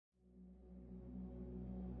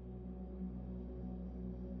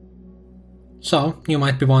So, you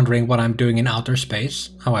might be wondering what I'm doing in outer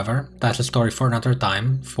space. However, that's a story for another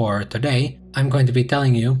time. For today, I'm going to be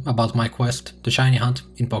telling you about my quest to shiny hunt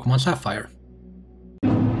in Pokemon Sapphire.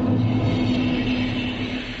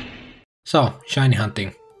 So, shiny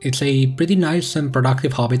hunting. It's a pretty nice and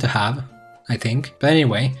productive hobby to have, I think. But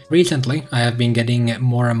anyway, recently I have been getting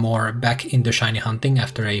more and more back into shiny hunting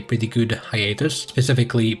after a pretty good hiatus,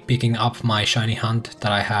 specifically picking up my shiny hunt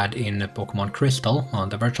that I had in Pokemon Crystal on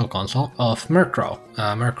the Virtual Console of Murkrow.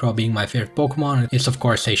 Murkrow being my favorite Pokemon, it's of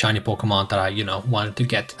course a shiny Pokemon that I, wanted to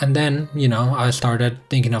get. And then, I started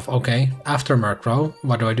thinking of, okay, after Murkrow,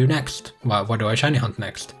 what do I do next? What do I shiny hunt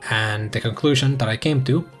next? And the conclusion that I came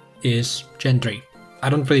to is Gen 3. I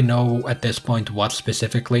don't really know at this point what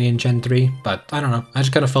specifically in Gen 3, but I don't know. I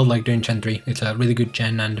just kind of felt like doing Gen 3. It's a really good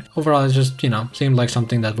gen, and overall it just, seemed like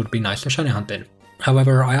something that would be nice to shiny hunt in.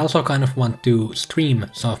 However, I also kind of want to stream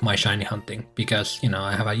some of my shiny hunting, because,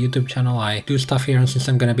 I have a YouTube channel, I do stuff here, and since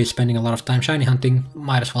I'm gonna be spending a lot of time shiny hunting,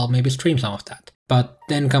 might as well maybe stream some of that. But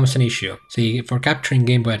then comes an issue. See, for capturing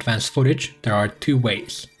Game Boy Advance footage, there are two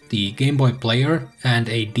ways. The Game Boy Player and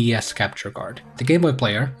a DS capture card. The Game Boy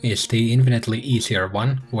Player is the infinitely easier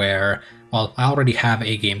one, where, well, I already have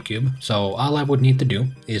a GameCube, so all I would need to do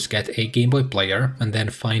is get a Game Boy Player and then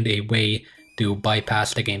find a way to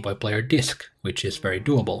bypass the Game Boy Player disc, which is very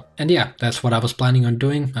doable. And yeah, that's what I was planning on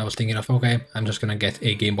doing. I was thinking of, okay, I'm just gonna get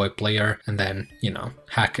a Game Boy Player and then,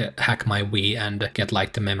 hack my Wii and get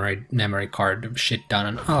like the memory card shit done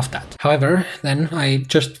and all of that. However, then I,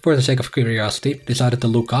 just for the sake of curiosity, decided to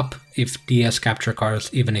look up if DS capture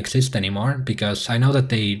cards even exist anymore, because I know that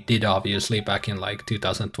they did obviously back in like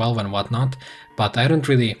 2012 and whatnot, but I hadn't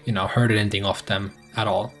really, heard anything of them at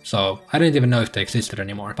all. So I didn't even know if they existed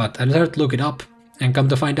anymore, but I decided to look it up and come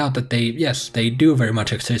to find out that they do very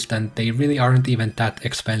much exist, and they really aren't even that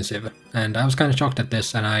expensive. And I was kind of shocked at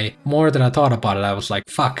this, and more that I thought about it, I was like,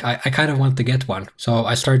 fuck, I kind of want to get one. So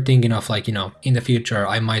I started thinking of like, in the future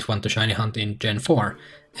I might want to shiny hunt in Gen 4.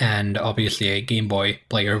 And obviously a Game Boy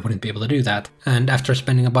Player wouldn't be able to do that. And after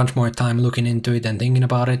spending a bunch more time looking into it and thinking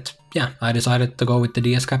about it, yeah, I decided to go with the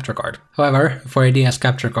DS capture card. However, for a DS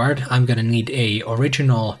capture card, I'm gonna need a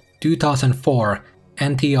original 2004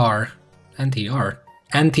 NTR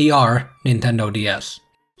Nintendo DS.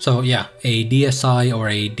 So yeah, a DSi or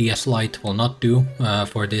a DS Lite will not do.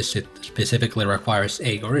 For this, it specifically requires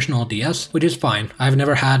a original DS, which is fine. I've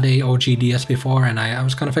never had a OG DS before, and I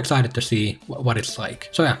was kind of excited to see what it's like.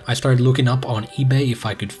 So yeah, I started looking up on eBay if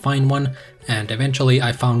I could find one, and eventually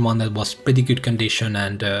I found one that was pretty good condition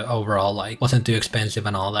and overall like wasn't too expensive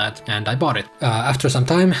and all that, and I bought it. After some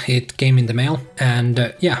time, it came in the mail,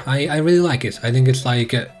 and yeah, I really like it. I think it's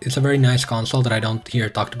like it's a very nice console that I don't hear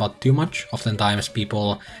talked about too much. Oftentimes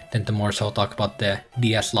people tend to more so talk about the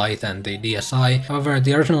DS Lite and the DSi. However,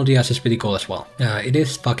 the original DS is pretty cool as well. It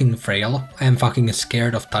is fucking frail. I am fucking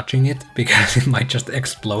scared of touching it because it might just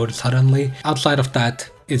explode suddenly. Outside of that,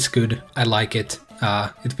 it's good. I like it.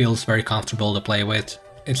 It feels very comfortable to play with.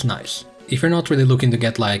 It's nice. If you're not really looking to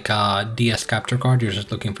get like a DS capture card, you're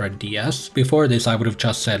just looking for a DS. Before this, I would have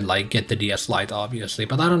just said like get the DS Lite, obviously,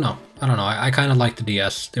 but I don't know. I kind of like the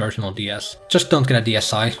DS, the original DS. Just don't get a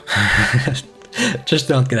DSi. Just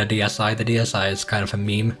don't get a DSi. The DSi is kind of a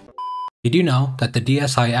meme. Did you know that the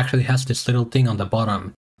DSi actually has this little thing on the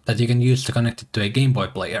bottom that you can use to connect it to a Game Boy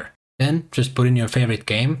Player? Then just put in your favorite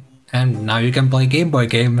game, and now you can play Game Boy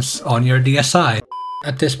games on your DSi.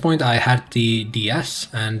 At this point I had the DS,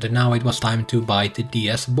 and now it was time to buy the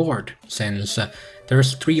DS board, since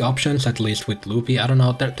there's three options, at least with Loopy. I don't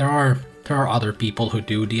know, there are other people who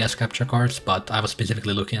do DS capture cards, but I was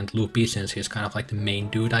specifically looking at Loopy since he's kind of like the main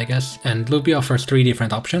dude, I guess. And Loopy offers three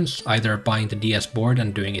different options, either buying the DS board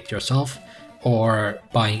and doing it yourself, or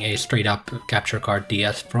buying a straight up capture card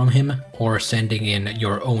DS from him, or sending in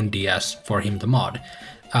your own DS for him to mod.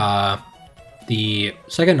 The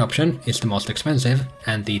second option is the most expensive,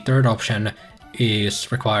 and the third option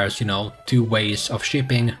requires, 2 ways of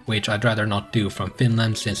shipping, which I'd rather not do from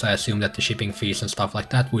Finland, since I assume that the shipping fees and stuff like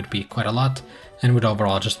that would be quite a lot, and would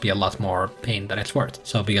overall just be a lot more pain than it's worth.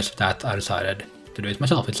 So because of that, I decided to do it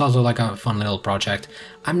myself. It's also like a fun little project.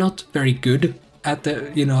 I'm not very good at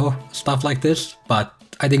the, stuff like this, but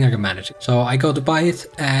I think I can manage it. So I go to buy it,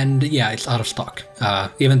 and yeah, it's out of stock.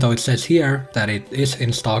 Even though it says here that it is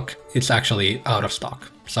in stock, it's actually out of stock.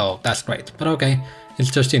 So that's great, but okay. It's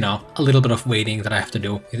just, a little bit of waiting that I have to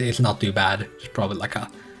do. It's not too bad. It's probably like a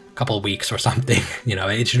couple weeks or something.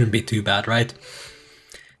 It shouldn't be too bad, right?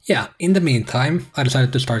 yeah, in the meantime, I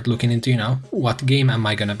decided to start looking into, what game am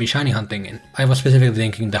I gonna be shiny hunting in? I was specifically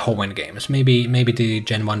thinking the Hoenn games, maybe the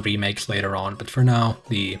Gen 1 remakes later on, but for now,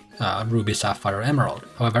 the Ruby, Sapphire, Emerald.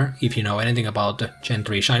 However, if you know anything about Gen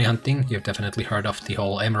 3 shiny hunting, you've definitely heard of the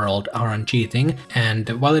whole Emerald RNG thing, and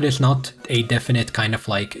while it is not a definite kind of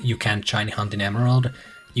like you can't shiny hunt in Emerald,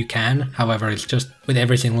 you can, however, it's just with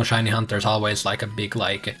every single shiny hunt there's always like a big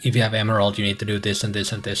like, if you have Emerald you need to do this and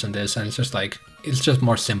this and this and this, and it's just like, it's just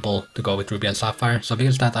more simple to go with Ruby and Sapphire, so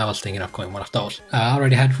because of that I was thinking of going one of those. I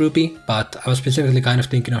already had Ruby, but I was specifically kind of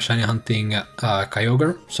thinking of shiny hunting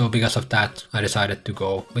Kyogre, so because of that I decided to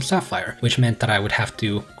go with Sapphire, which meant that I would have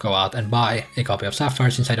to go out and buy a copy of Sapphire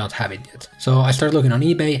since I don't have it yet. So I started looking on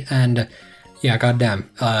eBay and yeah, goddamn,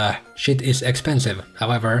 shit is expensive.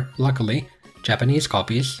 However, luckily, Japanese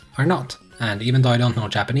copies are not. And even though I don't know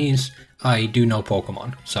Japanese, I do know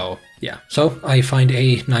Pokemon, so yeah. So I find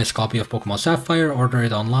a nice copy of Pokemon Sapphire, order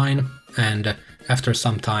it online, and after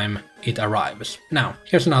some time it arrives. Now,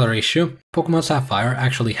 here's another issue. Pokemon Sapphire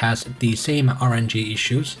actually has the same RNG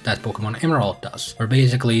issues that Pokemon Emerald does, where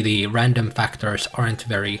basically the random factors aren't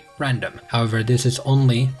very random. However, this is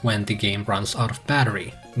only when the game runs out of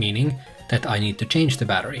battery, meaning that I need to change the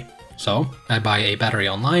battery. So I buy a battery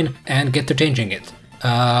online and get to changing it.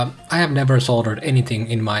 I have never soldered anything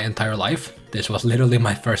in my entire life. This was literally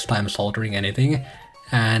my first time soldering anything.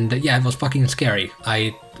 And yeah, it was fucking scary.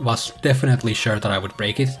 I was definitely sure that I would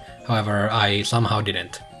break it. However, I somehow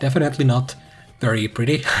didn't. Definitely not very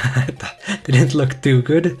pretty. Didn't look too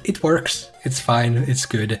good. It works. It's fine. It's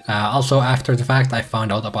good. Also, after the fact, I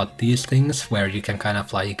found out about these things where you can kind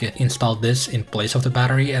of like install this in place of the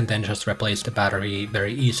battery and then just replace the battery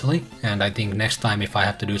very easily. And I think next time if I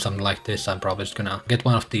have to do something like this, I'm probably just gonna get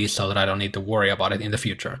one of these so that I don't need to worry about it in the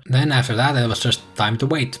future. Then after that, it was just time to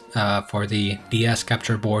wait for the DS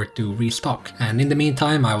capture board to restock. And in the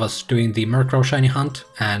meantime, I was doing the Murkrow shiny hunt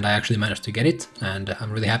and I actually managed to get it. And I'm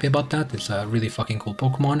really happy about that. It's a really fucking cool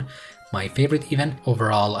Pokemon. My favorite even.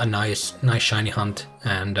 Overall a nice shiny hunt,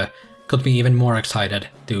 and got me even more excited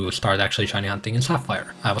to start actually shiny hunting in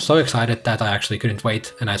Sapphire. I was so excited that I actually couldn't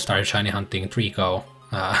wait and I started shiny hunting Trico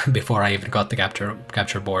before I even got the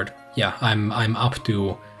capture board. Yeah, I'm up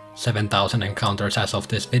to 7,000 encounters as of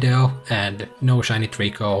this video, and no shiny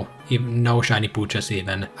Trico, even no shiny Pooches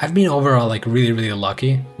even. I've been overall like really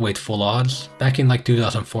lucky with full odds. Back in like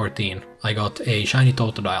 2014, I got a shiny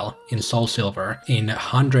Totodile in Soul Silver in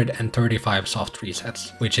 135 soft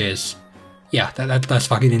resets, which is, yeah, that's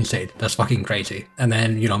fucking insane. That's fucking crazy. And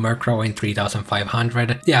then, Murkrow in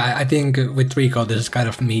 3,500. Yeah, I think with Trico, this is kind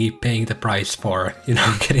of me paying the price for,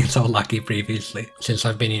 getting so lucky previously. Since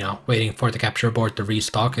I've been, waiting for the capture board to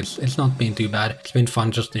restock, it's not been too bad. It's been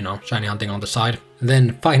fun just, shiny hunting on the side. And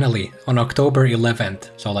then finally, on October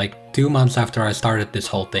 11th, so like 2 months after I started this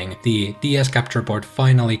whole thing, the DS capture board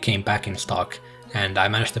finally came back in stock, and I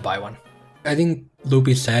managed to buy one. I think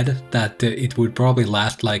Loopy said that it would probably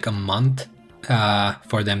last like a month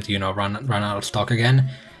for them to, run out of stock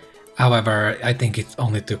again. However, I think it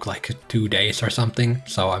only took like 2 days or something,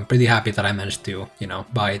 so I'm pretty happy that I managed to,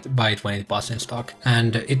 buy it when it was in stock.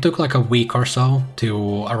 And it took like a week or so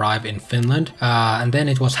to arrive in Finland, and then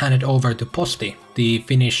it was handed over to Posti, the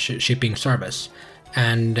Finnish shipping service.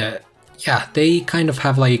 And yeah, they kind of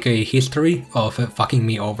have like a history of fucking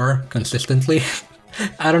me over consistently.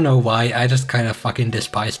 I don't know why, I just kind of fucking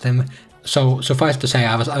despise them. So suffice to say,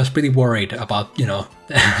 I was pretty worried about,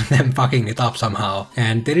 them fucking it up somehow,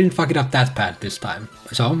 and they didn't fuck it up that bad this time.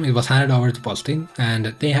 So it was handed over to Posti,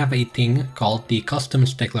 and they have a thing called the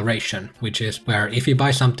Customs Declaration, which is where if you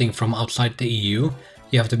buy something from outside the EU,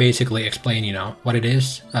 you have to basically explain, what it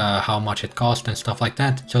is, how much it costs and stuff like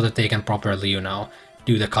that, so that they can properly,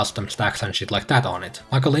 do the custom stacks and shit like that on it.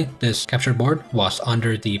 Luckily, this capture board was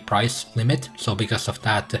under the price limit, so because of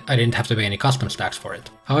that, I didn't have to pay any custom stacks for it.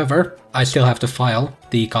 However, I still have to file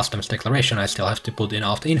the customs declaration, I still have to put in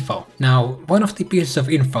all the info. Now, one of the pieces of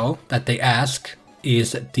info that they ask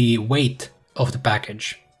is the weight of the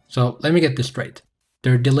package. So let me get this straight.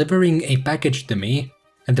 They're delivering a package to me,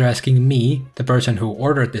 and they're asking me, the person who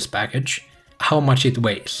ordered this package, how much it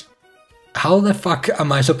weighs. How the fuck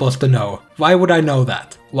am I supposed to know? Why would I know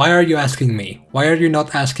that? Why are you asking me? Why are you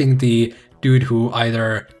not asking the dude who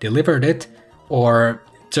either delivered it or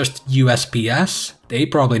just USPS? They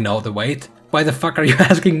probably know the weight. Why the fuck are you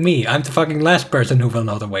asking me? I'm the fucking last person who will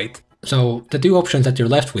know the weight. So the two options that you're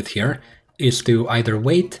left with here is to either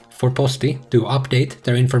wait for Posti to update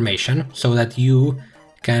their information so that you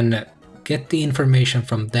can get the information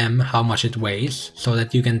from them how much it weighs so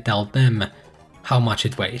that you can tell them how much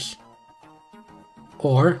it weighs.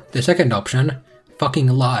 Or the second option, fucking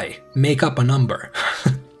lie, make up a number.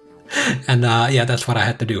 And yeah, that's what I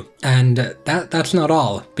had to do. And that's not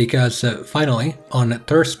all, because finally on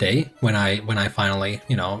Thursday, when I finally,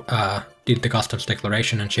 you know, did the customs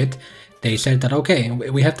declaration and shit, they said that okay,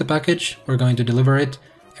 we have the package, we're going to deliver it,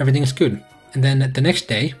 everything's good. And then the next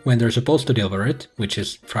day, when they're supposed to deliver it, which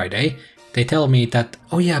is Friday, they tell me that,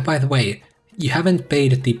 oh yeah, by the way, you haven't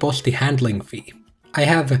paid the postie handling fee. I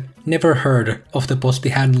have never heard of the postie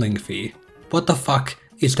handling fee. What the fuck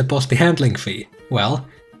is the postie handling fee? Well,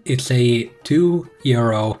 it's a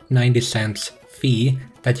 €2.90 fee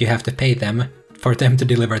that you have to pay them for them to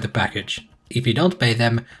deliver the package. If you don't pay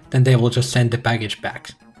them, then they will just send the package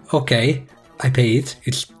back. Okay, I pay it.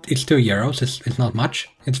 It's €2. It's not much.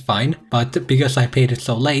 It's fine. But because I paid it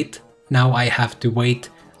so late, now I have to wait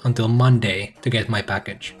until Monday to get my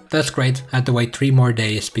package. That's great. I had to wait 3 more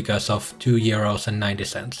days because of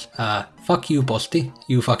 €2.90. Fuck you, postie.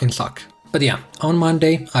 You fucking suck. But yeah, on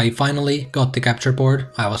Monday, I finally got the capture board.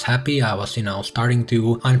 I was happy. I was, you know, starting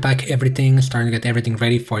to unpack everything, starting to get everything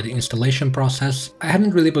ready for the installation process. I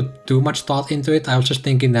hadn't really put too much thought into it. I was just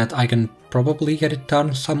thinking that I can probably get it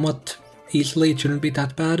done somewhat easily. It shouldn't be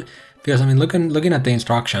that bad. Because, I mean, looking at the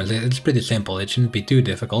instructions, it's pretty simple. It shouldn't be too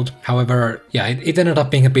difficult. However, yeah, it ended up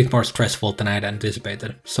being a bit more stressful than I had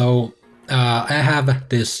anticipated. So, I have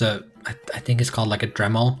this, I think it's called like a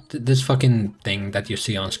Dremel. This fucking thing that you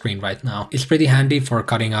see on screen right now. It's pretty handy for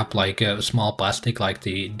cutting up like a small plastic like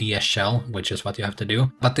the DS shell, which is what you have to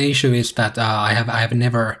do. But the issue is that I have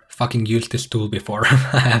never fucking used this tool before.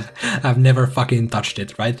 I've never fucking touched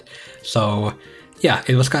it, right? So yeah,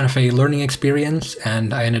 it was kind of a learning experience,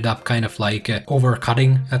 and I ended up kind of like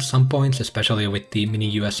overcutting at some points, especially with the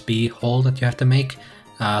mini USB hole that you have to make.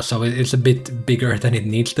 So it's a bit bigger than it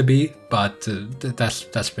needs to be, but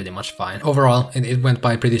that's pretty much fine. Overall, it went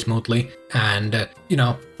by pretty smoothly, and you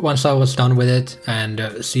know, once I was done with it and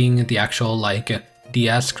seeing the actual like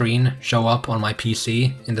DS screen show up on my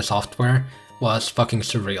PC in the software was fucking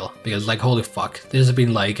surreal, because like holy fuck, this has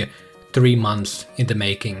been like 3 months in the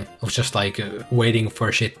making of just like waiting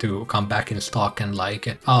for shit to come back in stock, and like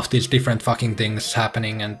all of these different fucking things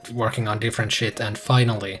happening and working on different shit, and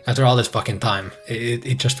finally, after all this fucking time,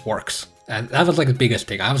 it just works. And that was like the biggest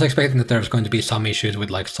thing. I was expecting that there was going to be some issues with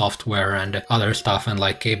like software and other stuff and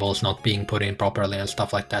like cables not being put in properly and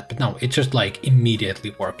stuff like that, but no, it just like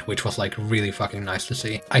immediately worked, which was like really fucking nice to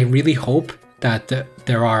see. I really hope that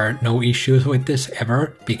there are no issues with this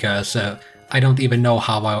ever, because I don't even know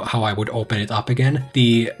how I would open it up again.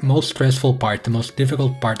 The most stressful part, the most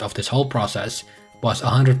difficult part of this whole process was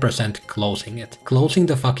 100% closing it. Closing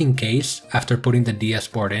the fucking case after putting the DS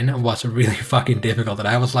board in was really fucking difficult, and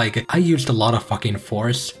I was like, I used a lot of fucking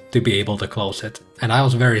force to be able to close it. And I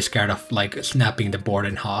was very scared of like snapping the board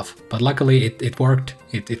in half. But luckily it worked,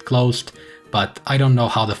 it closed, but I don't know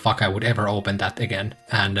how the fuck I would ever open that again,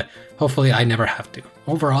 and hopefully I never have to.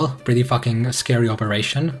 Overall, pretty fucking scary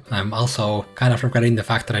operation. I'm also kind of regretting the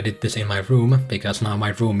fact that I did this in my room, because now my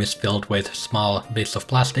room is filled with small bits of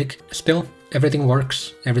plastic. Still, everything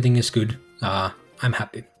works, everything is good, I'm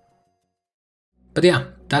happy. But yeah,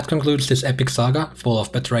 that concludes this epic saga full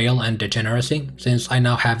of betrayal and degeneracy. Since I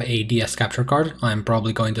now have a DS capture card, I'm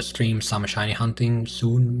probably going to stream some shiny hunting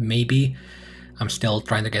soon, maybe. I'm still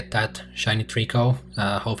trying to get that shiny Trico.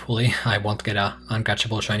 Hopefully I won't get a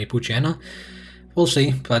uncatchable shiny Poochyena. We'll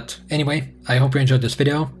see, but anyway, I hope you enjoyed this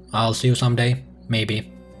video. I'll see you someday,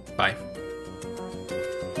 maybe. Bye.